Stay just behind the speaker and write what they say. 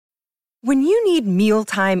When you need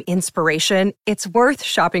mealtime inspiration, it's worth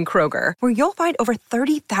shopping Kroger, where you'll find over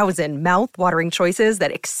 30,000 mouth-watering choices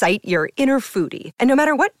that excite your inner foodie. And no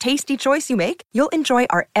matter what tasty choice you make, you'll enjoy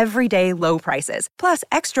our everyday low prices, plus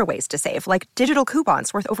extra ways to save, like digital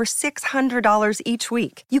coupons worth over $600 each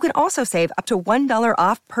week. You can also save up to $1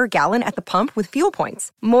 off per gallon at the pump with fuel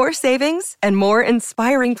points. More savings and more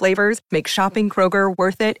inspiring flavors make shopping Kroger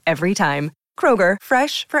worth it every time. Kroger,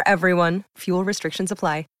 fresh for everyone. Fuel restrictions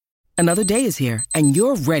apply. Another day is here, and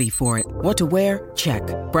you're ready for it. What to wear? Check.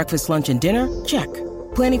 Breakfast, lunch, and dinner? Check.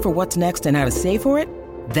 Planning for what's next and how to save for it?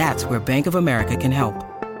 That's where Bank of America can help.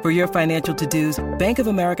 For your financial to-dos, Bank of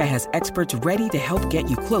America has experts ready to help get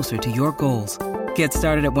you closer to your goals. Get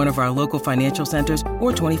started at one of our local financial centers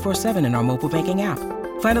or 24/7 in our mobile banking app.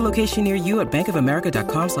 Find a location near you at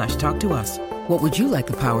bankofamerica.com/talktous. What would you like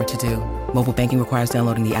the power to do? Mobile banking requires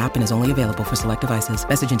downloading the app and is only available for select devices.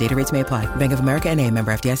 Message and data rates may apply. Bank of America N.A.,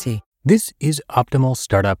 member FDIC. This is Optimal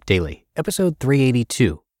Startup Daily, episode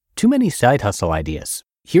 382. Too many side hustle ideas.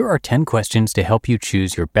 Here are 10 questions to help you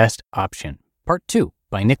choose your best option. Part 2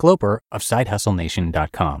 by Nick Loper of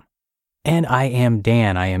SideHustleNation.com. And I am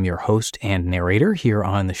Dan. I am your host and narrator here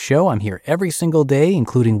on the show. I'm here every single day,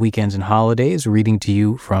 including weekends and holidays, reading to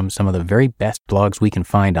you from some of the very best blogs we can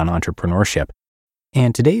find on entrepreneurship.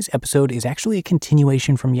 And today's episode is actually a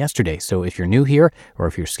continuation from yesterday. So if you're new here, or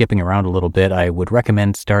if you're skipping around a little bit, I would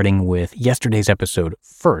recommend starting with yesterday's episode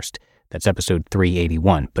first. That's episode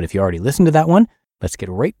 381. But if you already listened to that one, let's get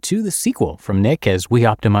right to the sequel from Nick as we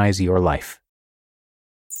optimize your life.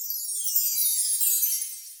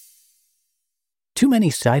 Too many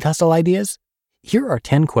side hustle ideas? Here are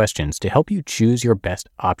 10 questions to help you choose your best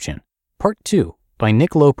option. Part 2 by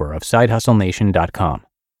Nick Loper of SideHustleNation.com.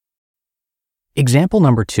 Example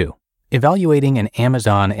number 2, evaluating an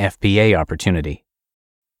Amazon FBA opportunity.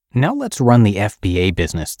 Now let's run the FBA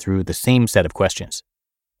business through the same set of questions.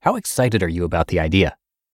 How excited are you about the idea?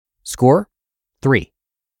 Score? 3.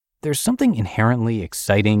 There's something inherently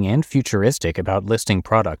exciting and futuristic about listing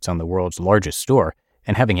products on the world's largest store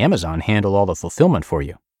and having Amazon handle all the fulfillment for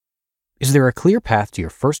you. Is there a clear path to your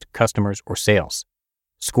first customers or sales?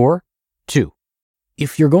 Score? 2.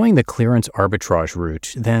 If you're going the clearance arbitrage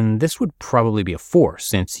route, then this would probably be a 4,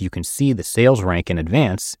 since you can see the sales rank in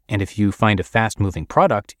advance, and if you find a fast-moving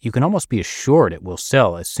product, you can almost be assured it will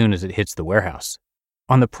sell as soon as it hits the warehouse.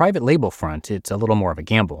 On the private label front, it's a little more of a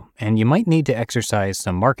gamble, and you might need to exercise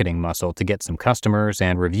some marketing muscle to get some customers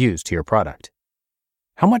and reviews to your product.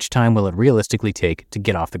 How much time will it realistically take to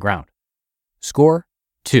get off the ground? Score?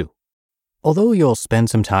 2. Although you'll spend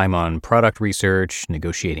some time on product research,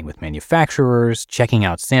 negotiating with manufacturers, checking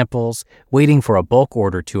out samples, waiting for a bulk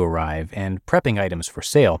order to arrive, and prepping items for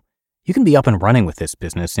sale, you can be up and running with this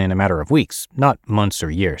business in a matter of weeks, not months or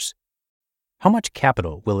years. How much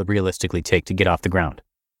capital will it realistically take to get off the ground?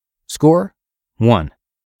 Score? 1.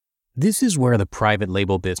 This is where the private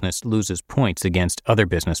label business loses points against other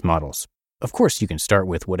business models. Of course, you can start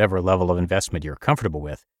with whatever level of investment you're comfortable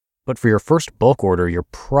with, but for your first bulk order, you're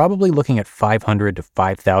probably looking at $500 to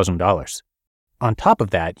 $5,000. On top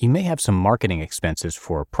of that, you may have some marketing expenses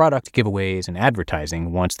for product giveaways and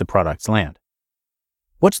advertising once the products land.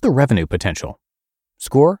 What's the revenue potential?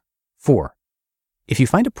 Score? 4. If you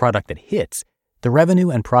find a product that hits, the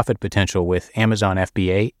revenue and profit potential with Amazon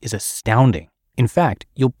FBA is astounding. In fact,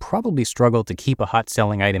 you'll probably struggle to keep a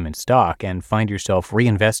hot-selling item in stock and find yourself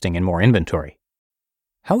reinvesting in more inventory.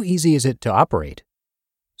 How easy is it to operate?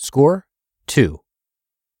 Score? 2.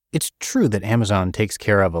 It's true that Amazon takes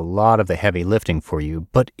care of a lot of the heavy lifting for you,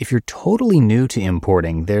 but if you're totally new to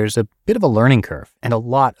importing, there's a bit of a learning curve and a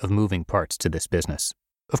lot of moving parts to this business.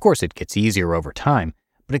 Of course, it gets easier over time,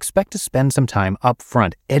 but expect to spend some time up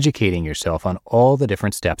front educating yourself on all the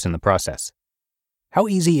different steps in the process. How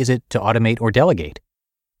easy is it to automate or delegate?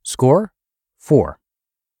 Score? 4.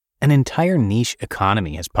 An entire niche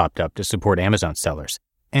economy has popped up to support Amazon sellers.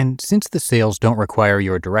 And since the sales don't require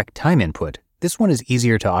your direct time input, this one is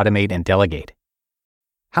easier to automate and delegate.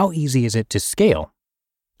 How easy is it to scale?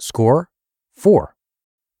 Score? 4.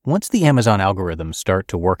 Once the Amazon algorithms start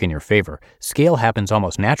to work in your favor, scale happens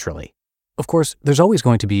almost naturally. Of course, there's always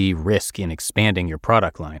going to be risk in expanding your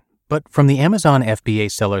product line, but from the Amazon FBA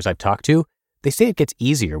sellers I've talked to, they say it gets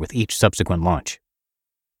easier with each subsequent launch.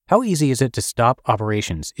 How easy is it to stop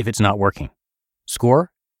operations if it's not working?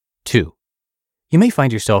 Score? 2. You may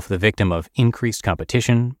find yourself the victim of increased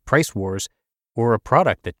competition, price wars, or a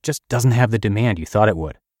product that just doesn't have the demand you thought it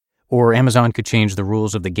would. Or Amazon could change the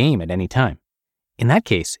rules of the game at any time. In that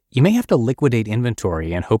case, you may have to liquidate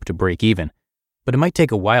inventory and hope to break even, but it might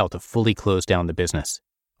take a while to fully close down the business.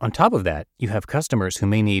 On top of that, you have customers who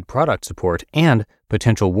may need product support and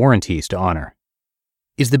potential warranties to honor.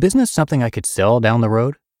 Is the business something I could sell down the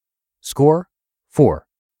road? Score 4.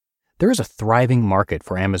 There is a thriving market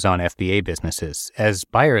for Amazon FBA businesses, as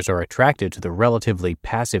buyers are attracted to the relatively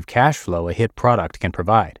passive cash flow a hit product can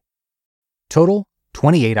provide. Total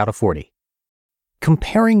 28 out of 40.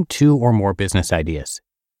 Comparing 2 or more business ideas.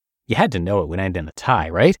 You had to know it would end in a tie,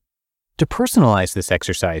 right? To personalize this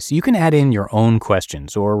exercise, you can add in your own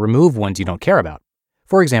questions or remove ones you don't care about.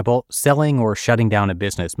 For example, selling or shutting down a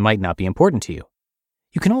business might not be important to you.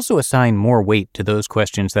 You can also assign more weight to those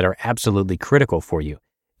questions that are absolutely critical for you.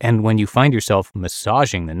 And when you find yourself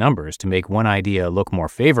massaging the numbers to make one idea look more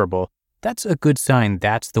favorable, that's a good sign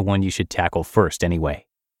that's the one you should tackle first anyway.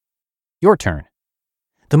 Your turn.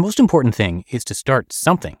 The most important thing is to start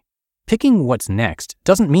something. Picking what's next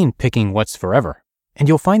doesn't mean picking what's forever, and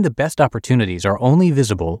you'll find the best opportunities are only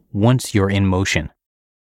visible once you're in motion.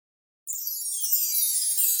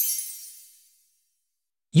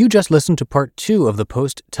 You just listened to part 2 of the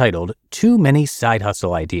post titled, Too Many Side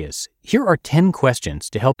Hustle Ideas. Here are 10 questions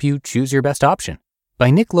to help you choose your best option, by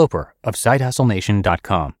Nick Loper of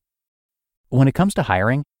SideHustleNation.com. When it comes to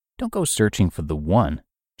hiring, don't go searching for the one.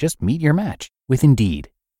 Just meet your match with Indeed.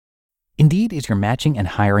 Indeed is your matching and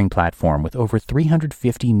hiring platform with over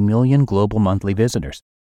 350 million global monthly visitors,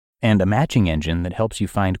 and a matching engine that helps you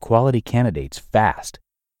find quality candidates fast.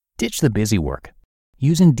 Ditch the busy work.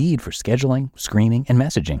 Use Indeed for scheduling, screening, and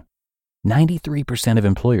messaging. 93% of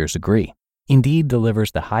employers agree. Indeed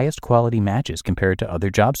delivers the highest quality matches compared to other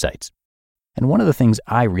job sites. And one of the things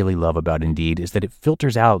I really love about Indeed is that it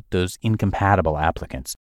filters out those incompatible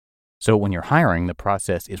applicants. So when you're hiring, the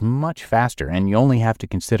process is much faster, and you only have to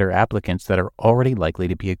consider applicants that are already likely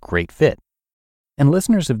to be a great fit. And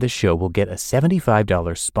listeners of this show will get a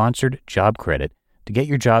 $75 sponsored job credit to get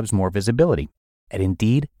your jobs more visibility at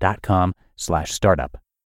Indeed.com/startup.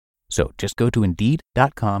 So just go to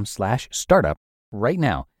Indeed.com/startup right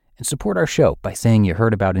now and support our show by saying you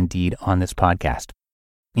heard about Indeed on this podcast.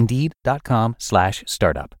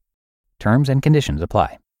 Indeed.com/startup. Terms and conditions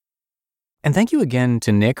apply. And thank you again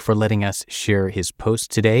to Nick for letting us share his post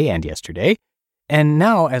today and yesterday. And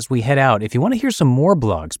now, as we head out, if you want to hear some more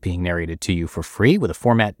blogs being narrated to you for free with a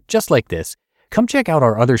format just like this, come check out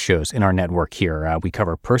our other shows in our network here. We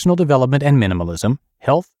cover personal development and minimalism,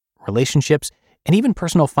 health, relationships, and even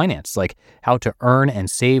personal finance, like how to earn and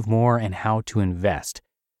save more and how to invest.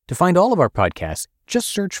 To find all of our podcasts, just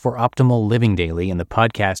search for Optimal Living Daily in the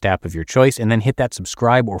podcast app of your choice and then hit that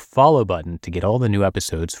subscribe or follow button to get all the new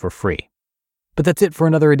episodes for free. But that's it for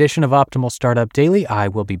another edition of Optimal Startup Daily. I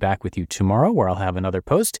will be back with you tomorrow where I'll have another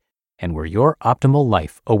post and where your optimal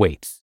life awaits.